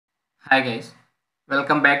Hi guys,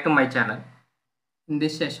 welcome back to my channel. In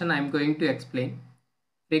this session I am going to explain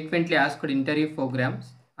frequently asked interview programs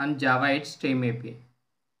on Java 8 Stream API.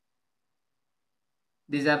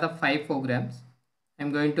 These are the 5 programs I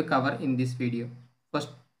am going to cover in this video. First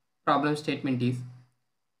problem statement is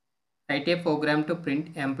write a program to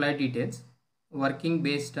print employee details working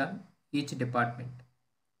based on each department.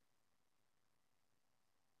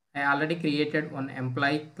 I already created one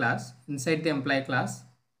employee class. Inside the employee class,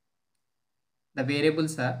 the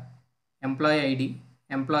variables are employee ID,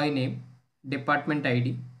 employee name, department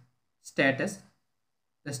ID, status.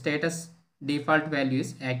 The status default value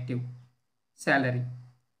is active, salary,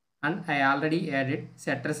 and I already added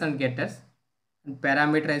setters and getters and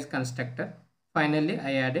parameterized constructor. Finally,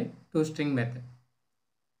 I added toString method.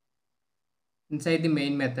 Inside the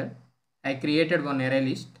main method, I created one array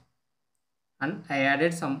list and I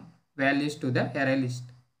added some values to the array list.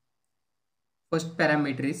 First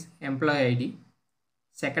parameter is employee ID,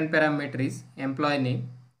 second parameter is employee name,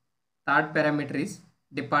 third parameter is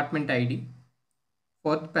department ID,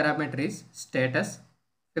 fourth parameter is status,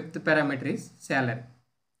 fifth parameter is salary.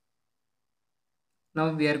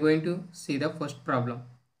 Now we are going to see the first problem.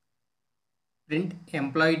 Print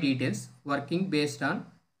employee details working based on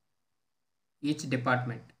each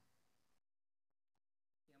department.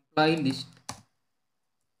 Employee list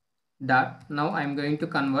dot. Now I am going to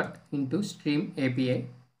convert into stream API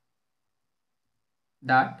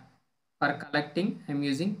dot. For collecting I am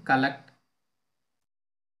using collect.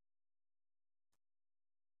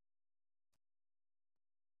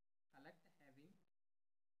 Collect having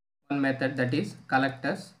one method, that is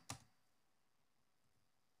collectors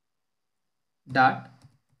dot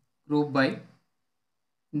group by.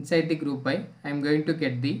 Inside the group by I am going to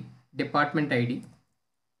get the department ID.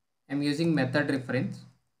 I am using method reference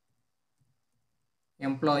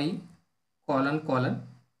employee colon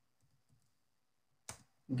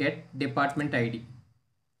get department ID.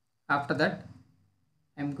 After that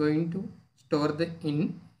I am going to store the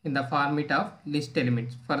in the format of list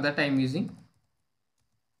elements. For that I am using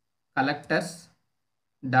collectors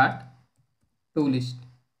dot toList.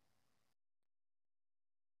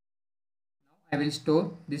 Now I will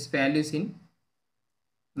store these values in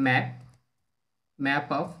map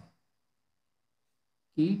of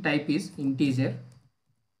key type is integer.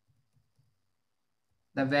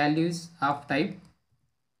 The values of type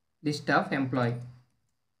list of employee.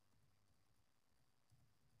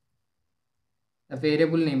 The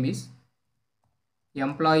variable name is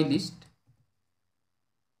employee list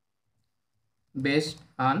based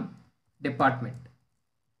on department.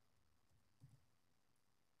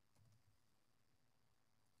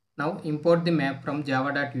 Now import the map from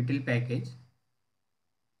java.util package.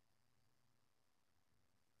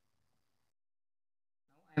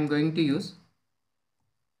 Now I am going to use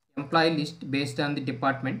employee list based on the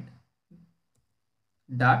department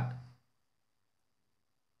dot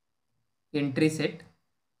entry set.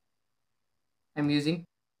 I am using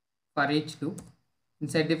for each loop.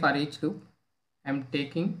 Inside the for each loop I am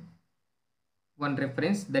taking one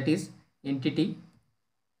reference, that is entity.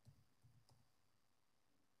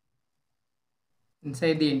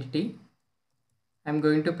 Inside the entity I am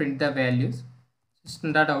going to print the values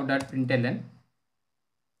system.out.println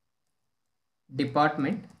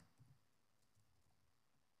department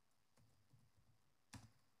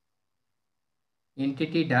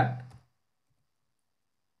entity dot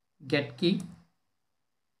get key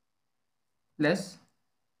plus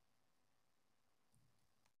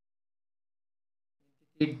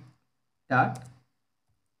entity dot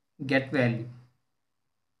get value.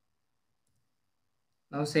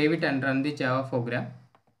 Now save it and run the Java program.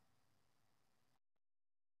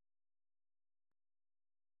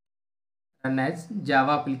 Run as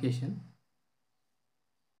Java application.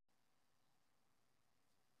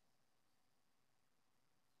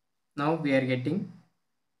 Now we are getting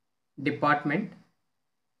department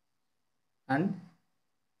and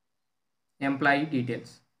employee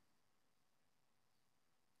details.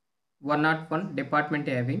 101 department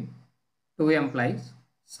having 2 employees,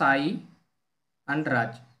 Sai and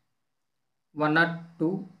Raj.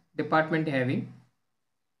 102 department having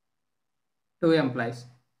 2 employees,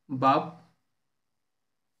 Bob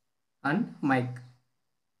and Mike.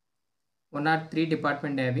 103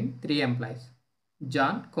 department having 3 employees,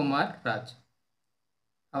 John, Kumar, Raj.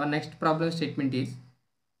 Our next problem statement is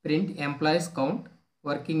print employees count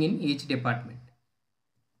working in each department.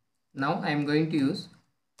 Now I am going to use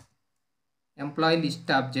employee list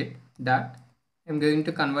object dot. I am going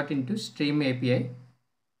to convert into stream API.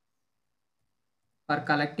 For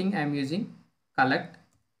collecting I am using collect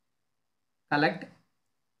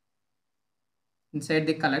Inside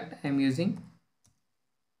the collect, I am using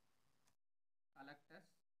collectors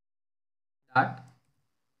dot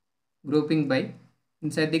grouping by.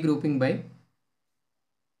 Inside the grouping by,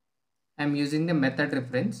 I am using the method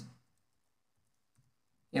reference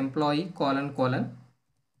employee colon colon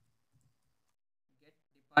get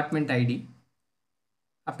department ID.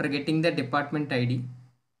 After getting the department ID,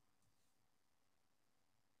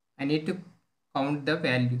 I need to count the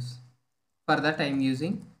values. For that, I am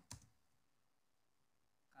using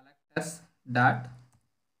collectors dot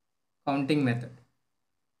counting method.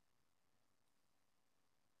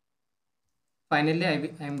 Finally,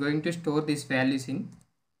 I am going to store these values in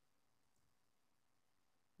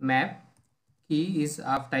map. Key is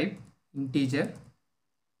of type integer,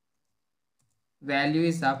 value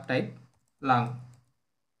is of type long.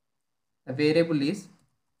 The variable is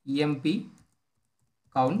emp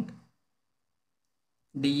count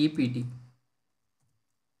dept.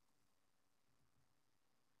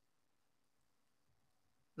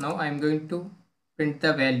 Now I am going to print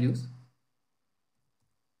the values.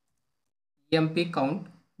 Emp count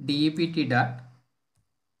dept dot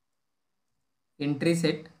entry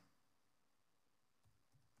set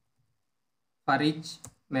for each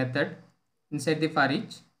method. Inside the for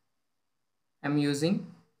each, I am using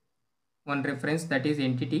one reference, that is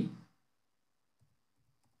entity.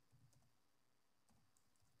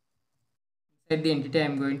 Inside the entity, I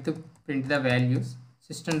am going to print the values.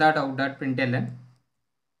 System.out.println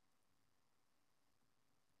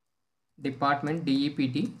department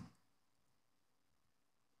dept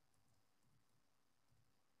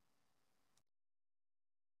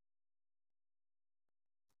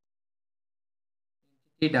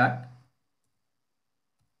dot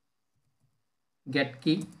get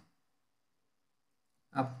key.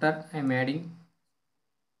 After I am adding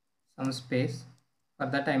some space, for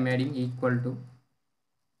that I am adding equal to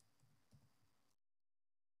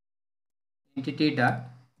entity dot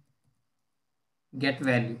get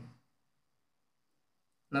value.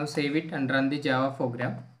 Now save it and run the Java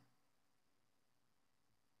program.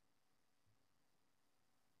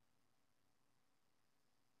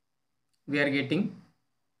 We are getting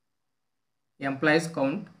employees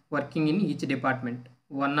count working in each department.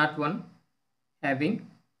 101 having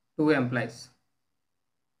 2 employees.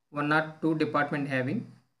 102 department having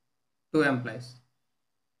 2 employees.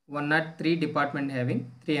 103 department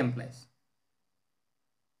having 3 employees.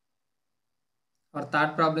 Our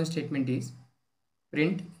third problem statement is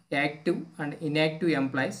print active and inactive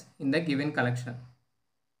employees in the given collection.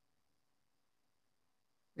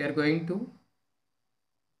 We are going to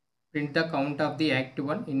print the count of the active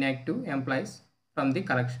and inactive employees from the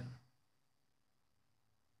collection.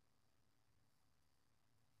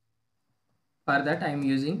 For that I am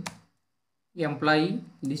using employee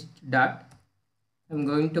list dot. I am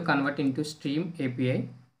going to convert into stream API.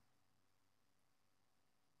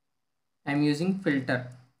 I am using filter.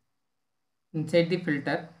 Inside the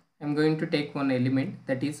filter, I am going to take one element,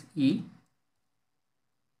 that is E.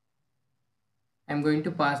 I am going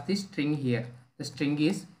to pass the string here. The string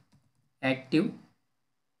is active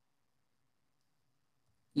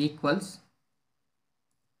equals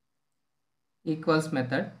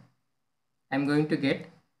method. I am going to get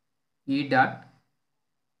E dot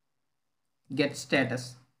get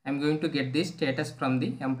status. I am going to get the status from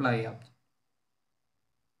the employee object.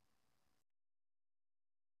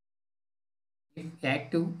 If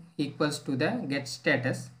active equals to the get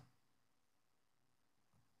status,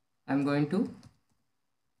 I am going to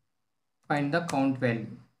find the count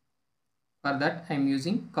value. For that I am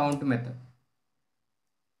using count method.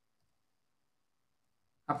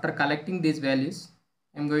 After collecting these values,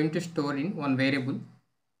 I am going to store in one variable,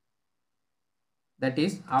 that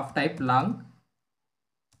is of type long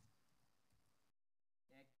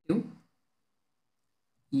active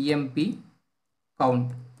emp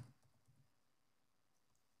count.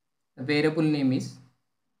 The variable name is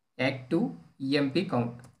active emp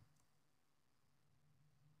count.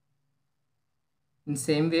 In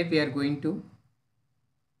same way, we are going to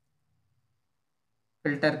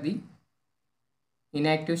filter the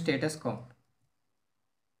inactive status count.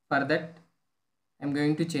 For that, I am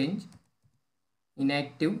going to change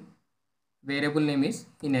inactive, variable name is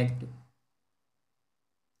inactive.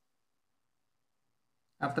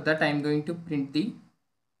 After that, I am going to print the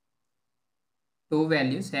two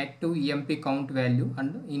values, active emp count value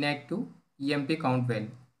and inactive emp count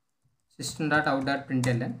value.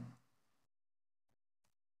 System.out.println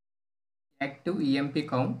active emp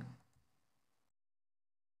count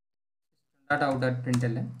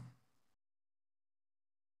system.out.println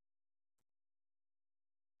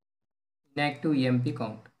inactive emp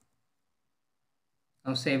count.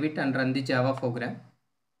 Now save it and run the Java program.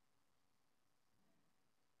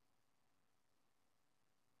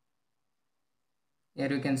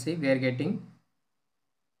 Here you can see we are getting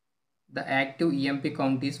the active EMP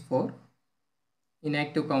count is 4,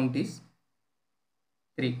 inactive count is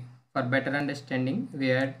 3. For better understanding,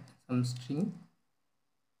 we add some string.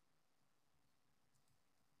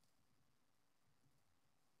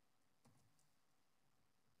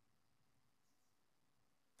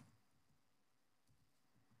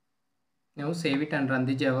 Now save it and run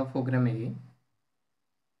the Java program again.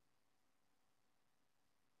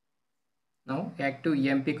 Now active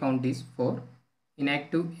EMP count is 4,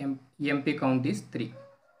 inactive EMP count is 3.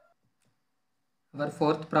 Our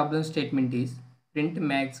fourth problem statement is print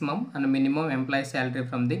maximum and minimum employee salary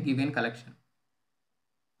from the given collection.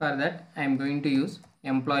 For that I am going to use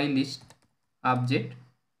employee list object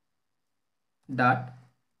dot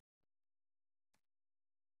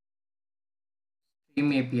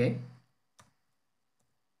stream API.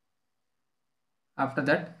 After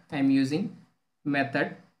that I am using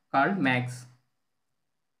method called max.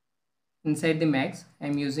 Inside the max I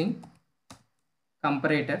am using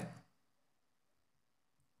comparator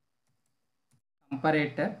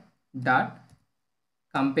dot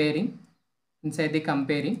comparing. Inside the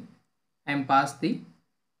comparing I am pass the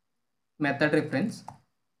method reference,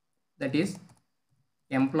 that is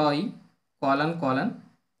employee colon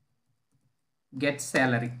get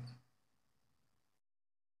salary.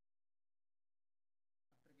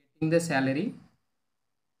 Getting the salary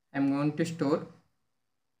I am going to store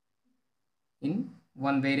in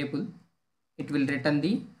one variable. It will return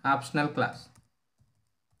the optional class.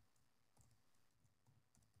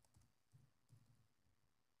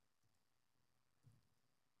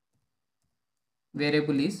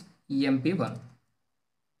 Variable is emp1.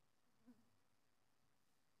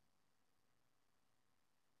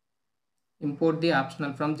 Import the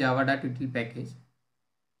optional from java.util package.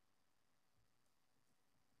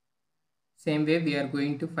 Same way we are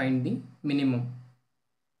going to find the minimum.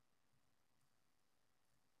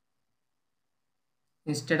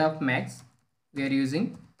 Instead of max we are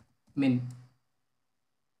using min,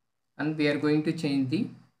 and we are going to change the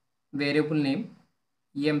variable name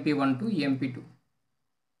emp1 to emp2.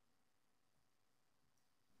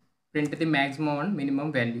 Print the maximum and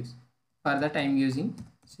minimum values. For that I am using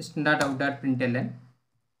system.out.println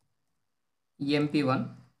emp1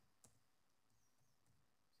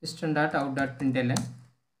 system.out.println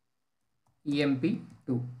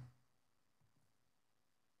emp2.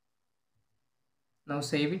 Now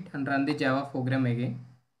save it and run the Java program again.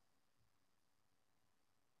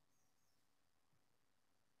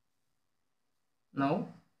 Now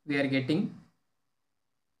we are getting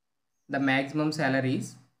the maximum salary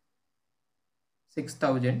is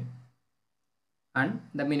 6,000 and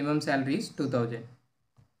the minimum salary is 2,000.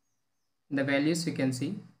 The values you can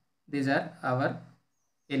see, these are our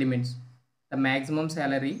elements. The maximum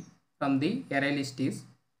salary from the array list is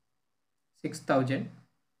 6,000,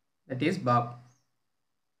 that is Bob.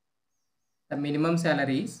 The minimum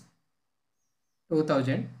salary is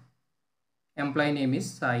 2,000, employee name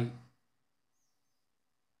is Sai.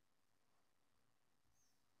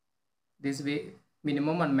 This way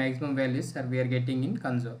minimum and maximum values we are getting in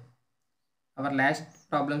console. Our last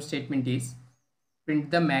problem statement is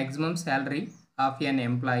print the maximum salary of an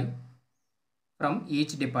employee from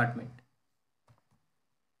each department.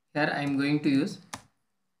 Here I am going to use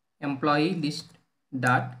employee list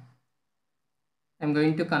dot. I am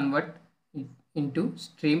going to convert it into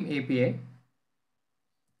stream API.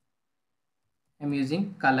 I am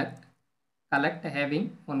using collect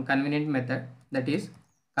having one convenient method, that is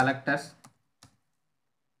collectors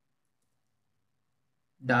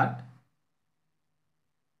dot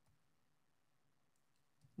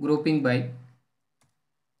grouping by.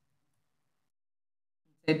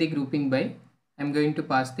 Inside the grouping by I am going to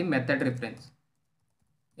pass the method reference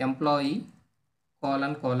employee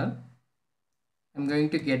colon I am going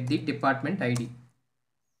to get the department ID.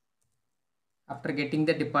 After getting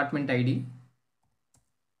the department ID,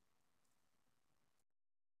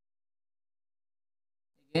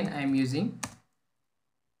 again I am using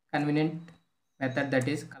convenient method, that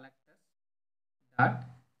is collectors dot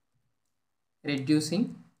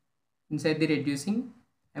reducing. Inside the reducing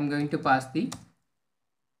I am going to pass the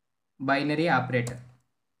binary operator.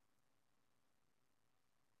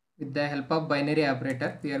 With the help of binary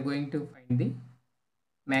operator we are going to find the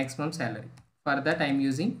maximum salary. For that I am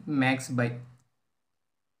using max by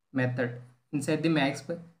method. Inside the max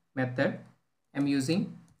by method I am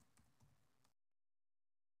using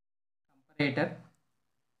comparator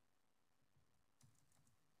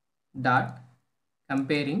dot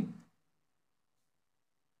comparing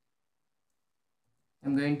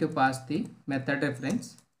I'm going to pass the method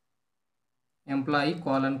reference employee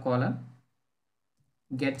colon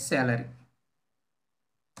get salary.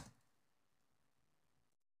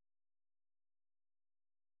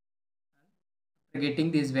 After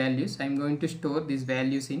getting these values, I'm going to store these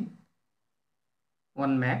values in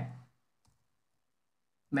one map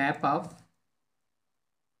of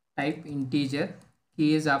type integer,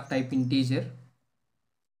 key is of type integer,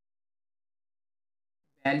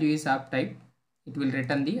 value is of type, it will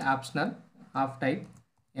return the optional of type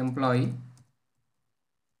employee.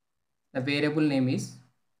 The variable name is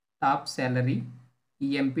top salary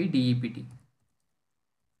EMP DEPT.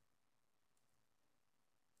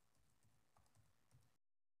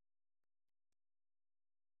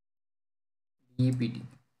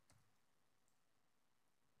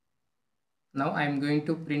 Now I am going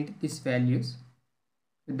to print these values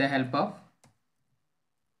with the help of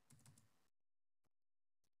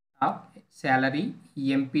top salary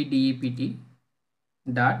EMP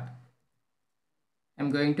dot. I am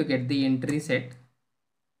going to get the entry set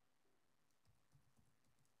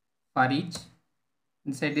for each.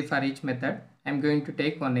 Inside the for each method, I am going to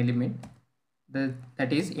take one element,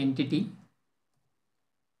 that is entity.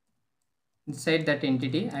 Inside that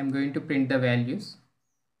entity, I am going to print the values.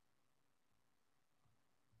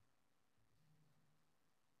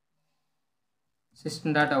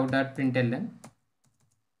 System.out.println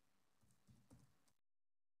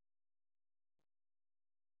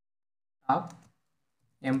top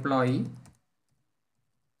employee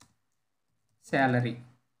salary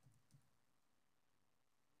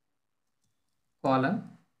colon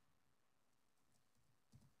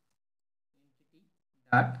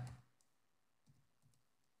dot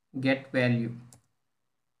get value.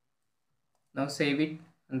 Now save it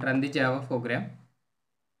and run the Java program.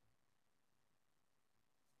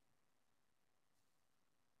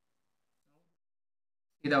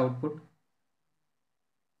 See the output.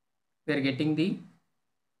 We are getting the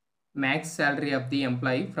max salary of the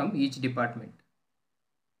employee from each department.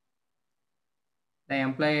 The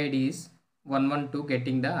employee ID is 112,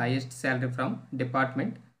 getting the highest salary from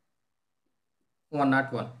department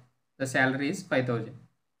 101. The salary is 5,000.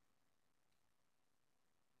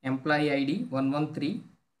 Employee ID 113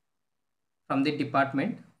 from the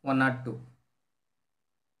department 102.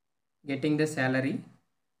 Getting the salary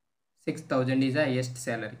 6,000 is the highest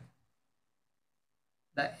salary.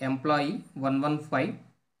 The employee 115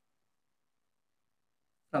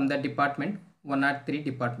 from the department 103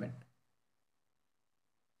 department.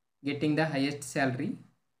 Getting the highest salary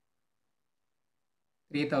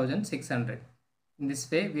 3,600. In this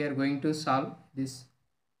way, we are going to solve this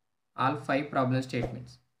all 5 problem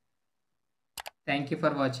statements. Thank you for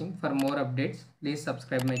watching. For more updates, please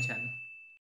subscribe my channel.